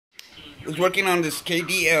was working on this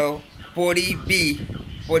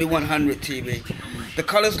KDL-40V4100 TV. The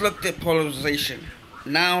colors looked at polarization.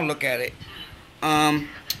 Now look at it.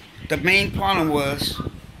 The main problem was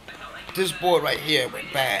this board right here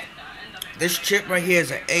went bad. This chip right here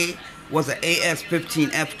was an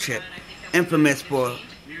AS15F chip, infamous for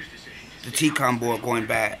the Tcon board going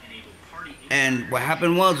bad. And what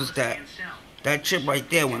happened was that chip right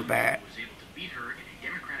there went bad,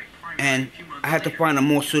 and I had to find a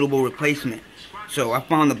more suitable replacement. So I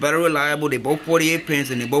found a better reliable. They both 48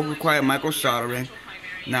 pins and they both require micro soldering.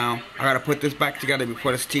 Now I gotta put this back together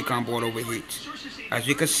before this Tcon board overheats. As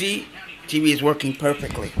you can see, TV is working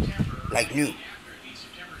perfectly, like new.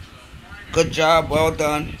 Good job, well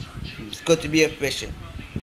done. It's good to be efficient.